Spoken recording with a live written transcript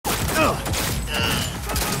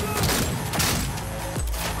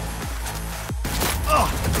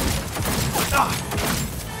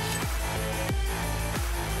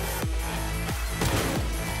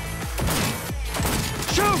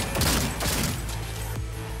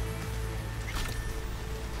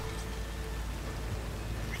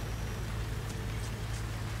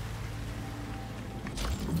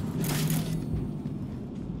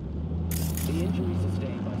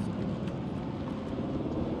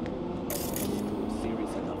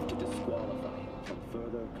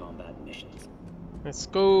Let's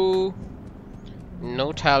go.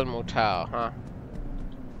 No Tell Motel, huh?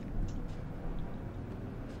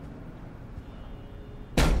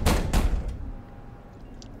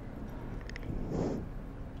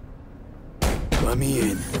 Let me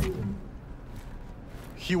in.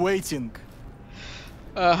 He waiting.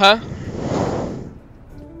 Uh-huh.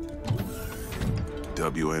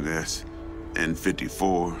 WNS,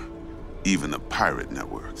 N54, even the pirate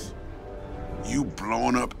networks. You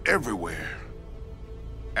blowing up everywhere.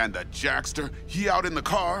 And the Jackster, he out in the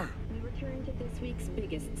car? We return to this week's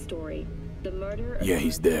biggest story. The murder of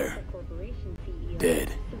he's there. Corporation CEO Dead.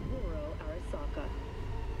 Saburo Arasaka.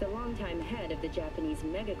 The longtime head of the Japanese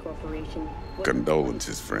megacorporation.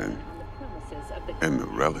 Condolences, friend. On the premises of the And the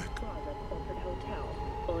relic. Plaza corporate hotel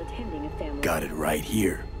while attending a family. Got it right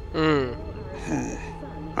here. I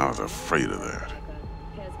was afraid of that.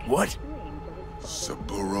 What?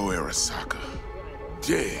 Saburo Arasaka.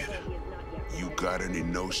 Dead. You got any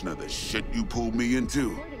notion of the shit you pulled me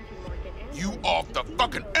into? You off the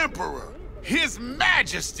fucking Emperor! His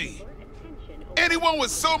Majesty! Anyone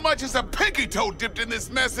with so much as a pinky toe dipped in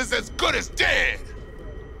this mess is as good as dead!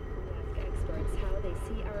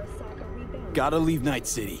 Gotta leave Night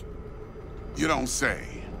City. You don't say.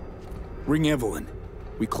 Ring Evelyn.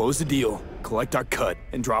 We close the deal, collect our cut,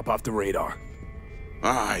 and drop off the radar.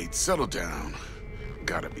 Alright, settle down.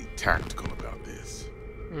 Gotta be tactical about this.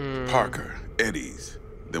 Parker, Eddie's.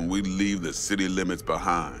 Then we leave the city limits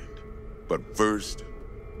behind. But first,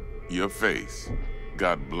 your face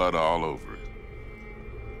got blood all over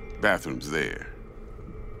it. Bathroom's there.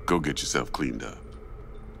 Go get yourself cleaned up.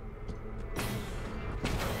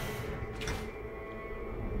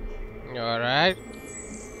 All right.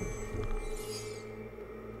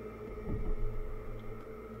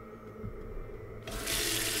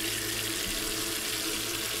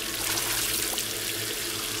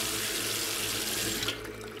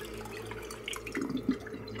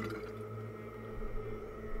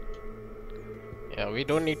 Yeah, we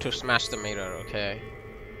don't need to smash the mirror, okay?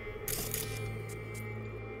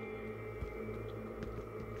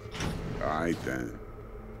 All right then.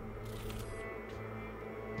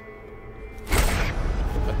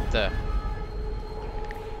 What the?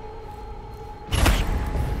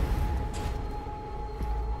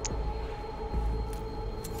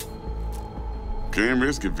 Can't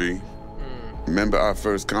risk it, V. Remember our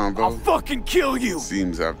first convo? I'll fucking kill you!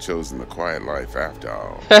 Seems I've chosen the quiet life after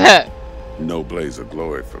all. No blaze of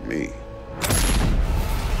glory for me.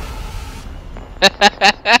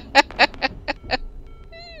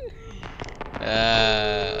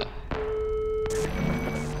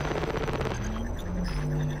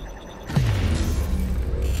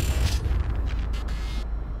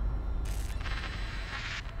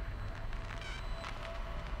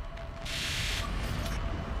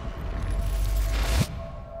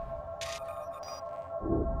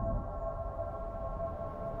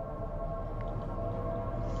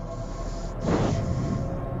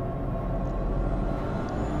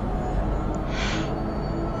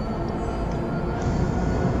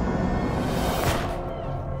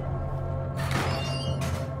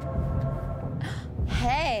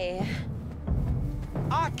 Hey.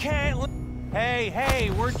 I can't.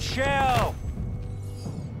 Hey, we're chill.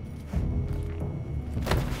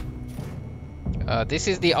 This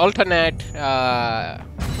is the alternate for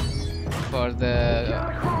the.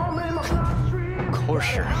 Of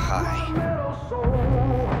course you're high.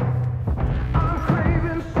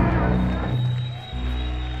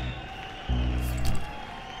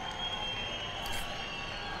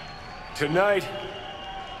 Tonight,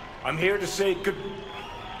 I'm here to say good.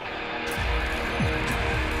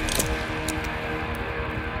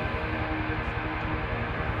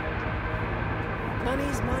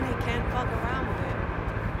 Money's money, can't fuck around with it.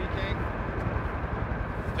 Speaking.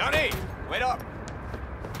 Johnny, wait up.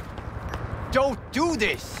 Don't do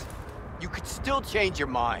this. You could still change your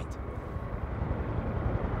mind.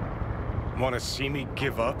 Want to see me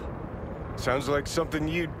give up? Sounds like something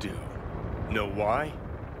you'd do. Know why?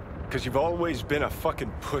 Because you've always been a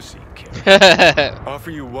fucking pussy, kid.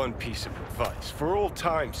 Offer you one piece of advice, for old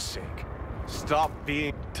time's sake. Stop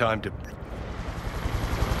being... Time to...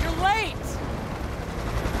 You're late!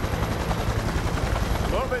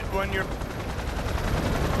 Love it when you're...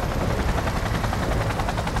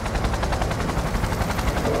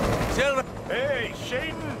 Silver. Hey,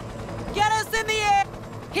 Shaden! Get us in the air!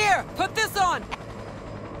 Here, put this on!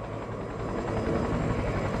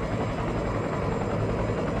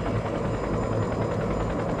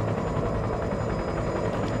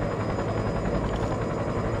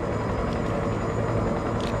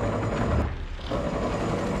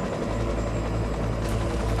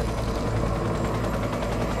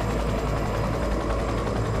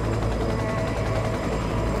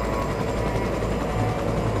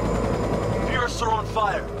 Are on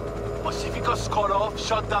fire. Pacifica's cut off,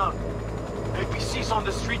 shut down. APC's on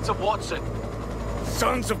the streets of Watson.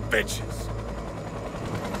 Sons of bitches!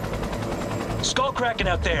 Skull cracking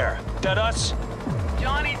out there. That us?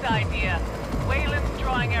 Johnny's idea. Wayland's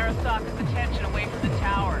drawing Arasaka's attention away from the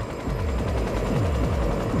tower.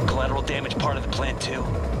 Collateral damage part of the plan too.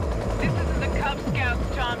 This isn't the Cub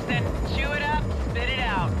Scouts, Thompson. Chew it up, spit it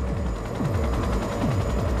out.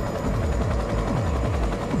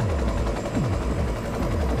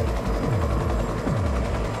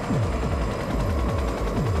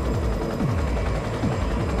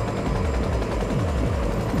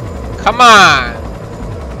 Come on!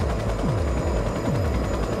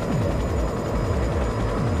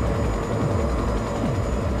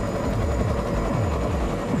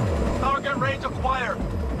 Target range acquired.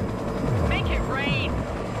 Make it rain.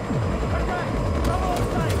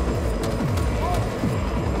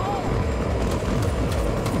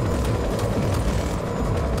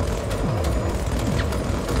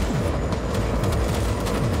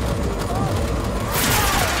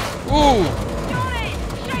 Ooh! Johnny!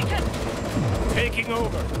 Shaken! Taking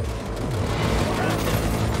over.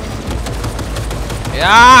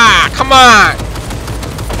 Yeah! Come on!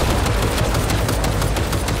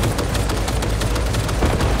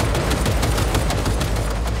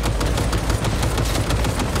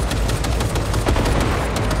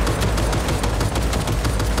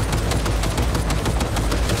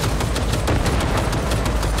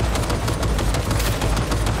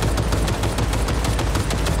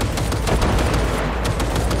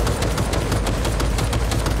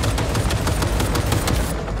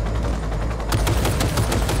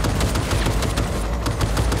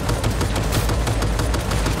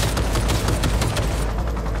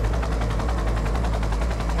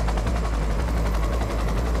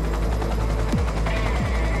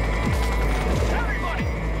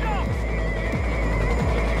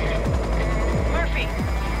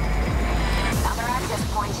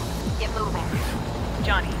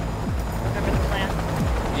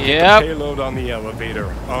 Yep. Payload on the elevator.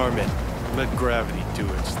 Arm it. Let gravity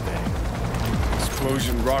do its thing.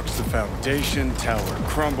 Explosion rocks the foundation. Tower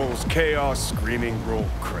crumbles. Chaos. Screaming. Roll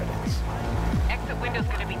credits. Exit window's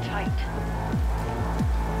gonna be tight.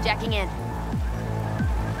 Jacking in.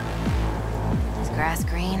 Is grass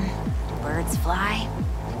green? Do birds fly?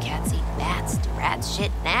 Do cats eat bats? Do rats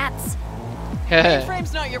shit gnats?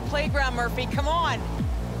 Mainframe's not your playground, Murphy. Come on.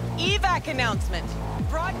 Evac announcement.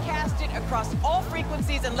 Broadcast it across all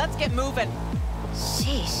frequencies and let's get moving.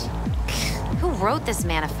 Sheesh. Who wrote this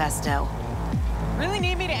manifesto? Really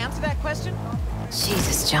need me to answer that question?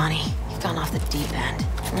 Jesus, Johnny. You've gone off the deep end.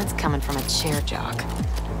 And that's coming from a chair jog.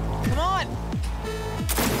 Come on.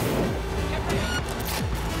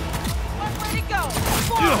 What way to go?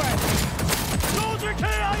 Forward! Soldier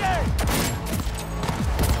KIA!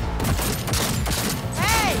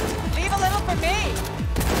 Hey! Leave a little for me!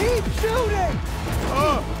 Keep shooting!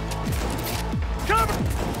 Cover!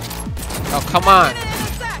 Oh, come on.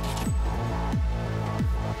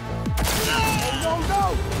 No!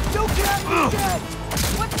 You can't be dead!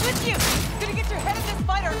 What's with you? Gonna get your head in this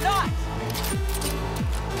fight or not?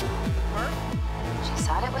 She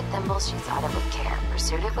sought it with thimbles, she sought it with care.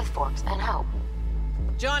 Pursued it with forks and hope.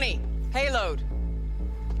 Johnny, payload.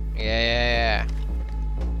 Yeah.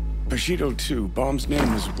 Bushido 2. Bomb's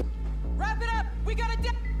name is... Wrap it up! We got a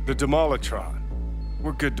The Demolitron.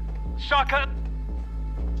 We're good to... Shotgun!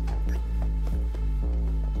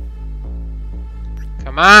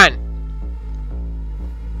 Come on.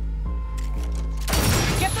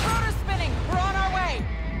 Get the rotor spinning! We're on our way!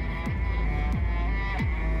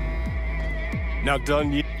 Now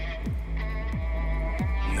done yet?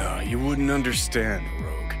 No, you wouldn't understand,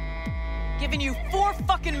 Rogue. Giving you 4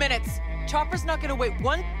 fucking minutes. Chopper's not gonna wait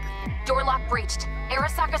one... Door lock breached.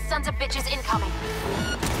 Arasaka's sons of bitches incoming.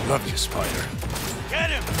 Love you, Spider. Get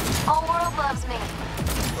him! All world loves me.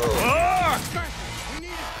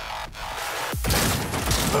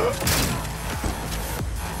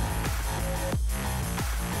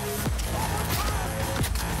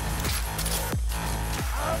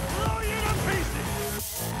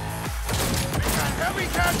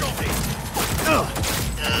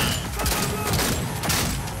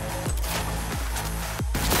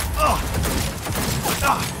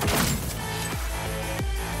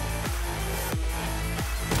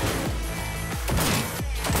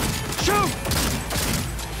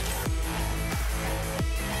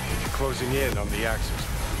 in on the access.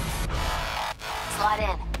 Slide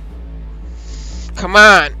in. Come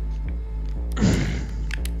on.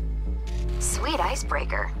 Sweet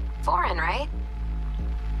icebreaker. Foreign, right?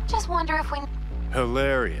 Just wonder if we...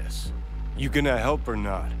 Hilarious. You gonna help or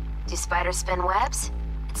not? Do spiders spin webs?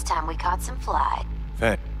 It's time we caught some fly.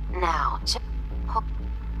 Thanks. Now,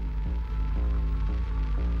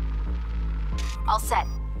 all set.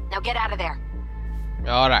 Now get out of there.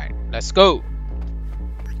 Alright, let's go.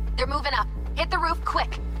 They're moving up. Hit the roof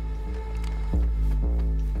quick.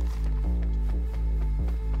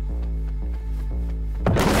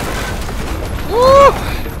 Woo!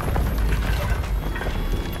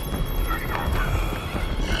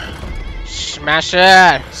 Smash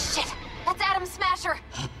it! Shit! That's Adam Smasher!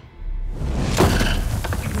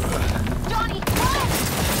 Johnny, run!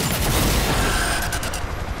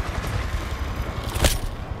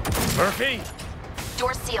 Murphy!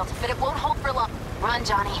 Door's sealed, but it won't hold for long. Run,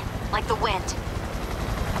 Johnny. Like the wind.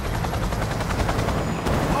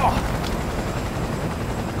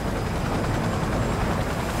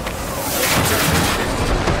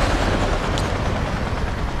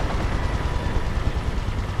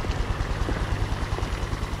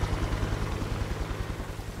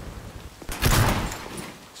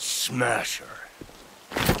 Smasher.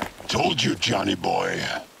 Told you, Johnny boy.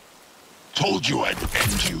 Told you I'd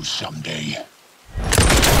end you someday.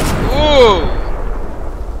 Ooh!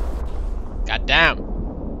 God damn.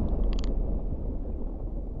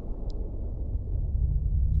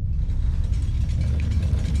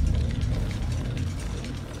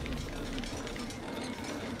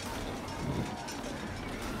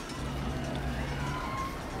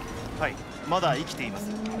 Hi, まだ生きています。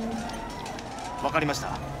わかりまし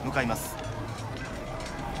た。向かいます。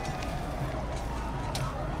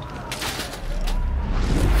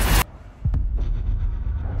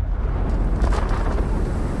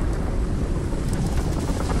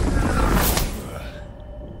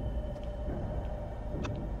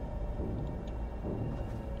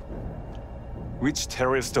Which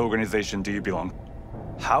terrorist organization do you belong?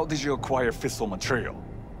 How did you acquire fissile material?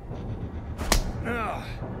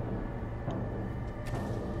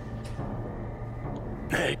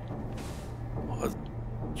 Hey.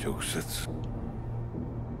直接.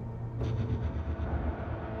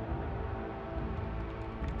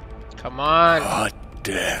 Come on. God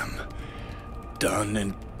damn. Done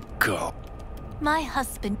and go. My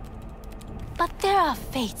husband. But there are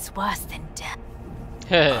fates worse than death.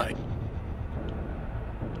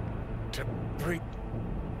 Break.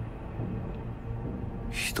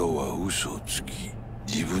 人は嘘をつき、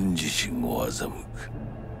自分自身を欺く。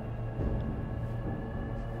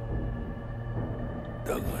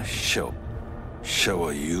だが死者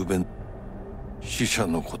は雄弁。死者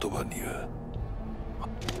の言葉には。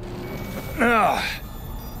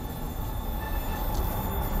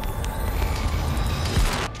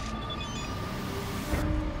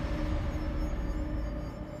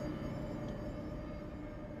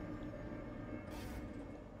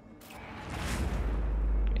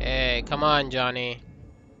Hey, come on, Johnny.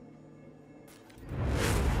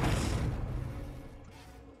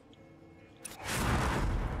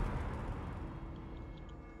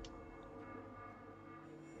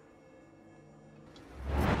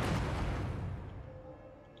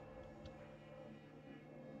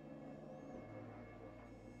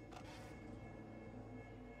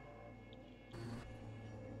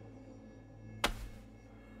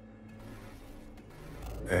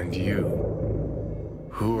 And you?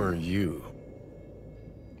 Who are you?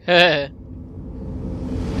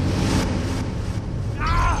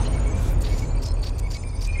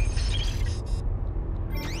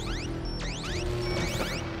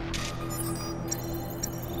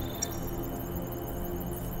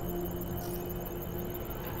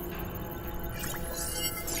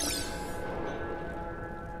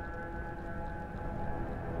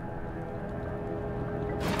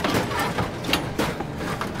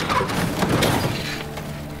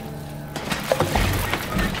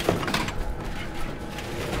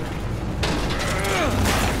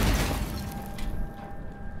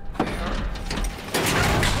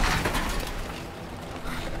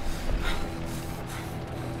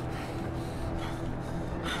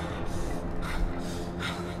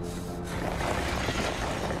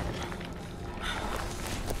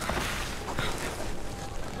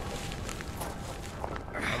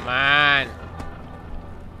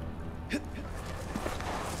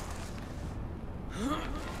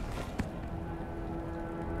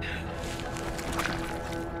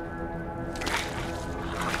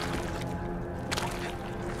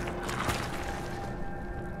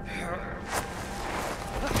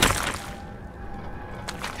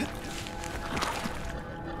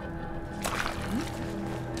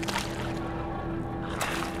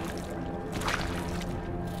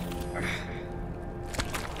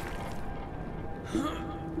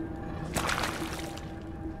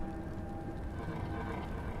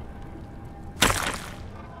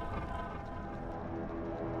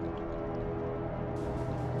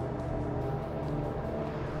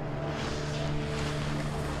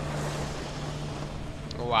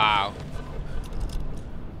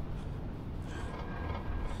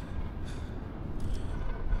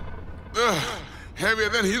 Heavier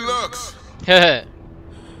than he looks.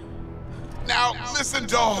 Now, listen,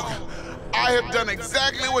 dog. I have done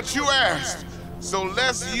exactly what you asked. So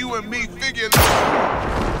let's you and me figure this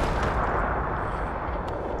out.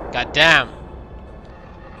 God damn.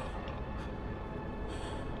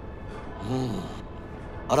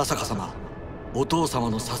 荒坂様、お父様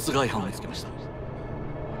の殺害犯を見つけました。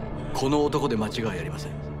この男で間違いありませ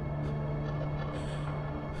ん。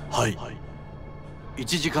はい。1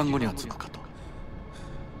時間後には着くかと。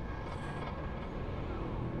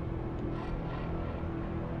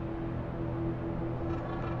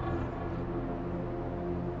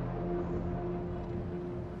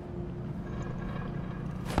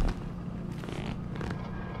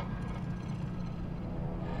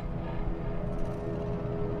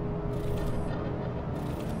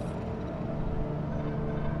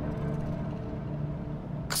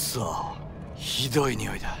くそ、ひどい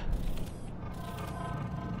匂いだ。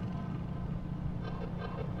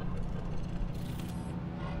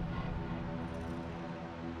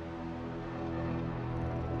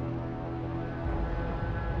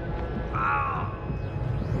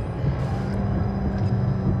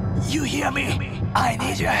You hear me? I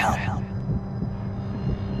need your help.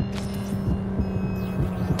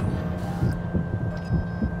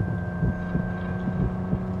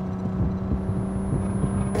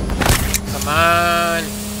 Come on.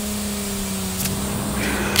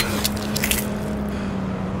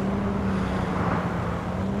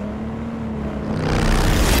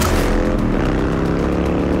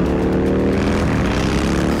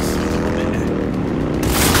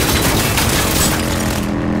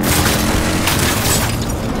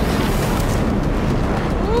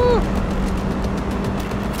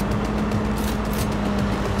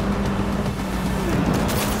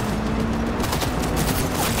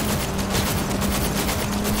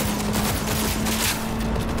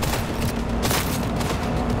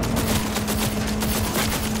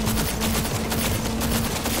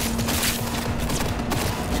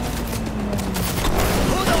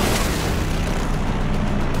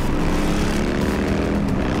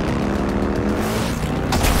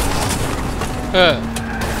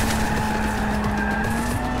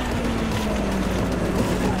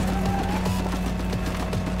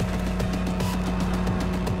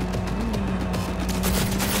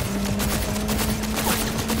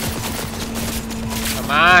 Come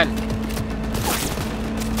on.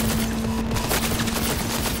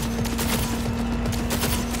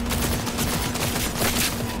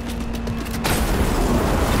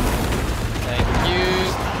 Thank you.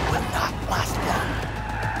 Will not last long.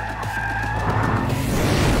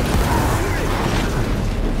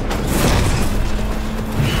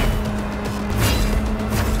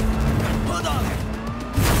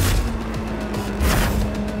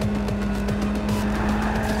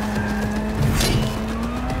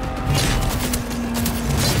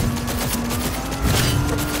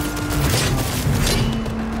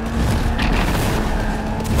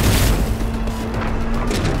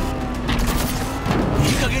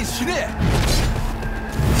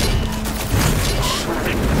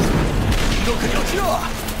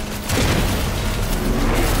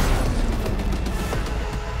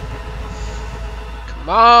 Come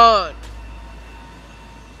on.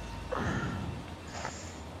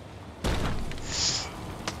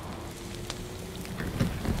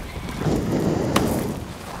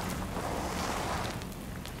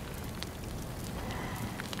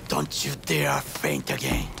 Don't you dare faint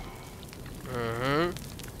again.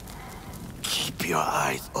 Keep your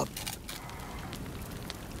eyes up.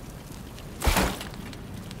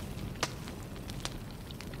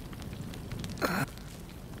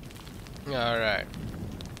 Alright.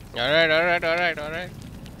 Alright.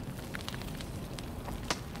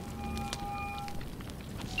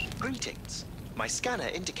 Greetings. My scanner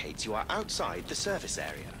indicates you are outside the service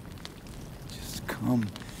area. Just come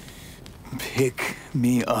pick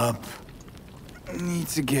me up. I need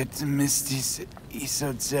to get to Misty's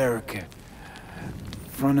esoterica.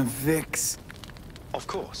 Front of Vic's. Of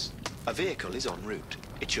course. A vehicle is en route.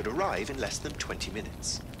 It should arrive in less than 20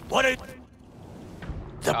 minutes.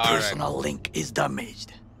 The personal link is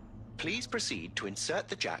damaged. Please proceed to insert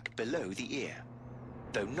the jack below the ear,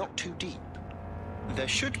 though not too deep. There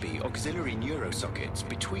should be auxiliary neurosockets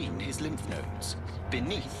between his lymph nodes,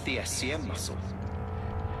 beneath the SCM muscle.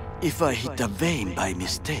 If I hit a vein by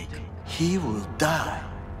mistake, he will die.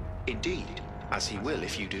 Indeed, as he will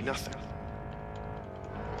if you do nothing.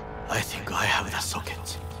 I think I have the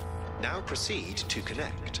socket. Now proceed to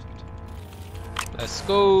connect. Let's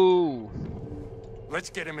go. Let's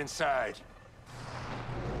get him inside.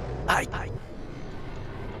 Aye.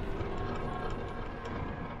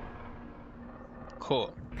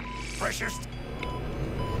 Cool. Precious.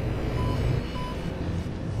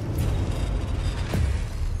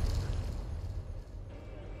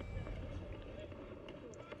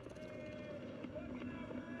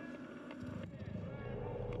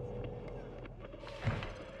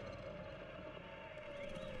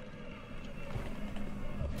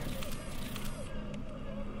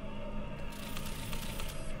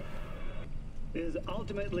 Is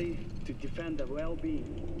ultimately to defend the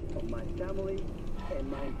well-being of my family and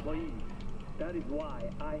my employees. That is why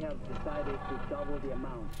I have decided to double the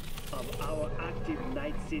amount of our active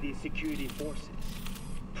Night City security forces.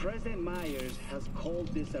 President Myers has called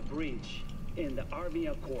this a breach in the Army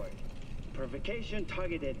Accord. Provocation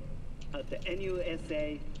targeted at the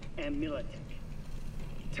NUSA and Militech.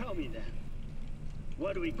 Tell me then,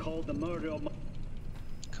 what do we call the murder of my...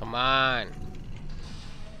 Come on.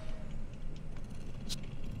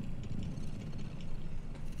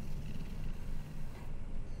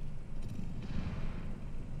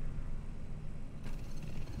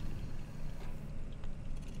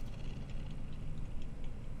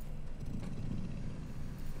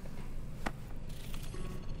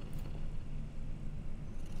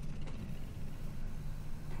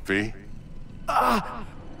 V? Ah!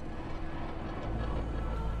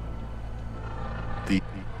 The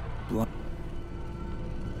blood.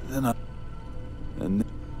 Then I... And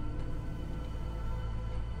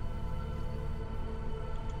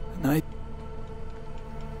I... It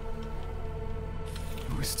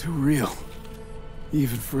was too real.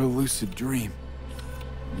 Even for a lucid dream.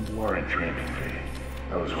 You weren't dreaming, V.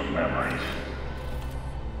 Those were memories.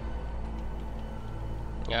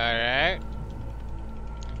 Alright.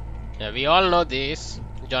 Yeah, we all know this.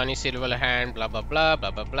 Johnny Silverhand, blah blah blah, blah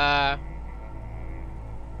blah blah.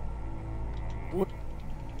 What?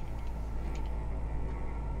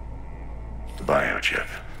 The biochip.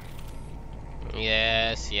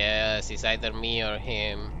 Yes, yes, it's either me or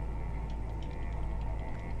him.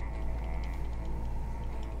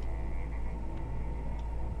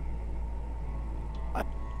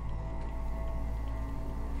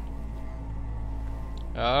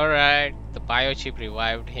 Alright, the biochip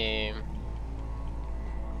revived him.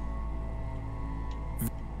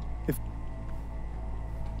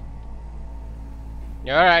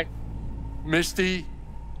 Alright. Misty.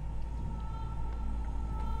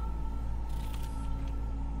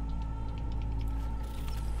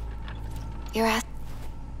 You're at.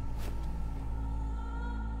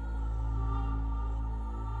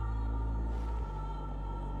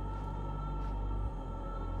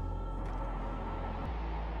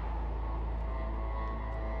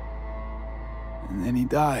 And then he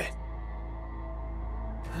died.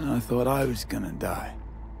 And I thought I was gonna die.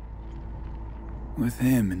 With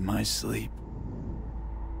him in my sleep.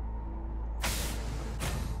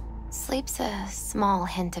 Sleep's a small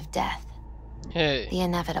hint of death. Hey. The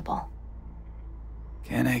inevitable.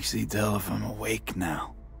 Can't actually tell if I'm awake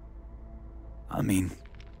now. I mean,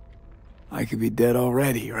 I could be dead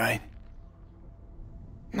already, right?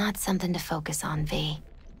 Not something to focus on, V.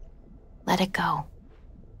 Let it go.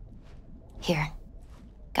 Here.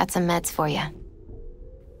 Got some meds for you.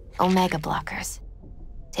 Omega blockers.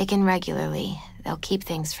 Taken regularly, they'll keep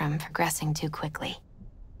things from progressing too quickly.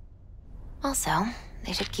 Also,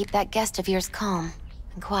 they should keep that guest of yours calm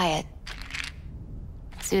and quiet.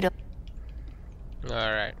 Pseudo.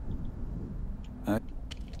 Alright.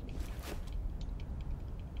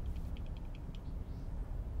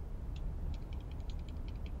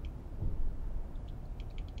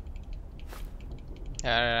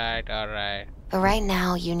 Alright. But right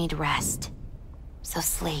now, you need rest. So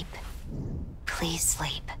sleep. Please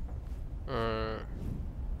sleep.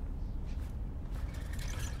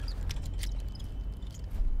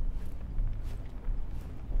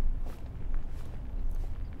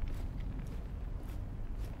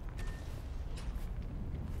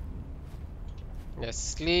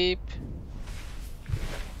 Just sleep.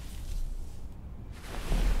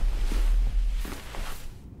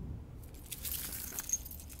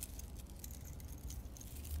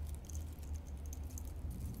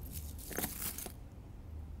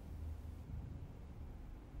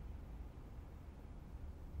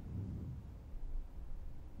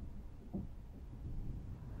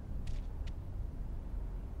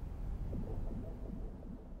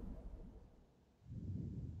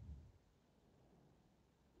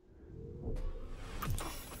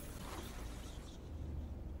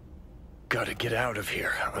 Gotta get out of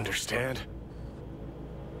here, understand?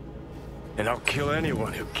 And I'll kill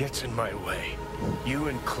anyone who gets in my way. You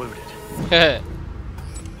included.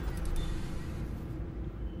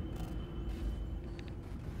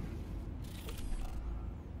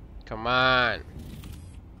 Come on.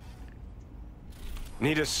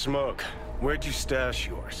 Need a smoke. Where'd you stash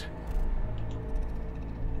yours?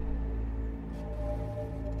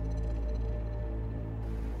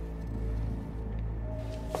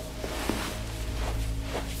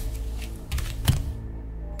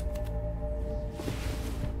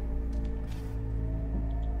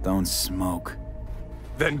 Don't smoke.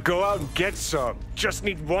 Then go out and get some. Just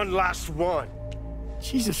need one last one.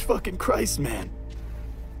 Jesus fucking Christ, man.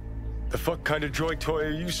 The fuck kind of droid toy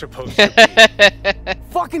are you supposed to be?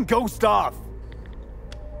 Fucking ghost off!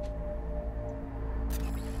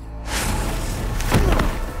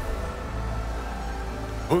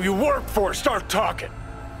 Who you work for? Start talking.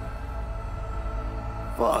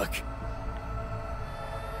 Fuck.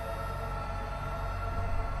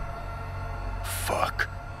 Fuck.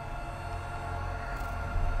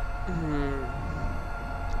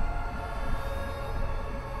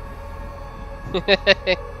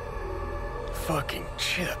 Fucking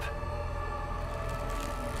chip.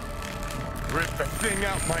 Rip the thing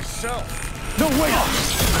out myself. No way!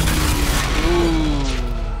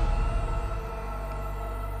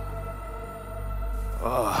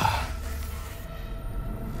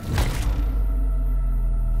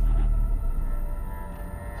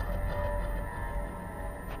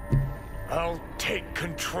 I'll take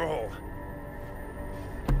control.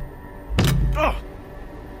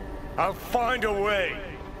 I'll find a way.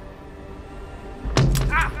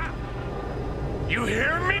 Ah! You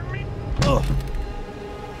hear me?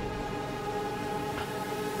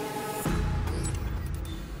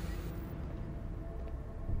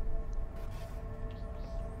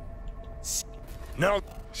 Now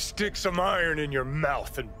stick some iron in your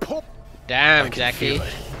mouth and pull. Damn, Jackie.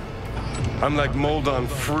 I'm like mold on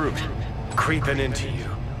fruit, creeping into you.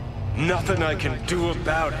 Nothing I can do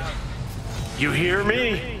about it. You hear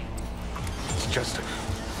me? It's just a...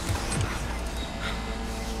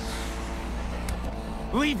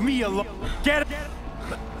 Leave me alone. Get it?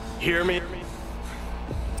 Hear me?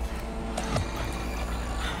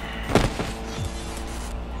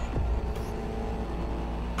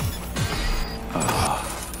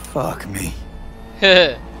 Fuck me.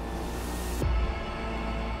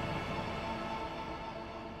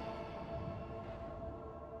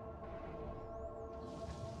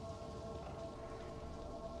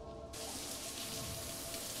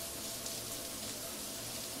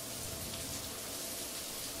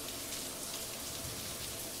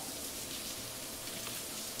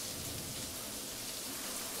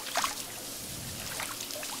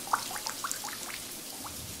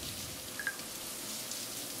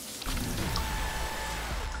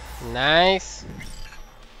 Nice.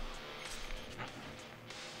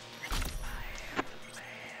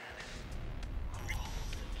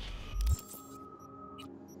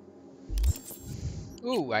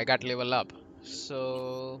 Ooh, I got level up.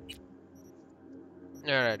 So,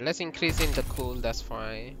 alright, let's increase in the cool, that's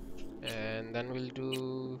fine. And then we'll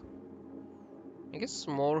do, I guess,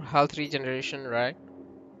 more health regeneration, right?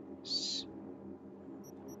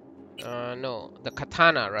 No, the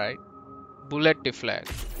katana, right? Bullet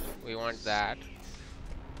deflect. We want that.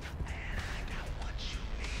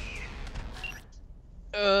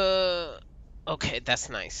 Okay, that's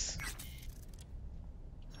nice.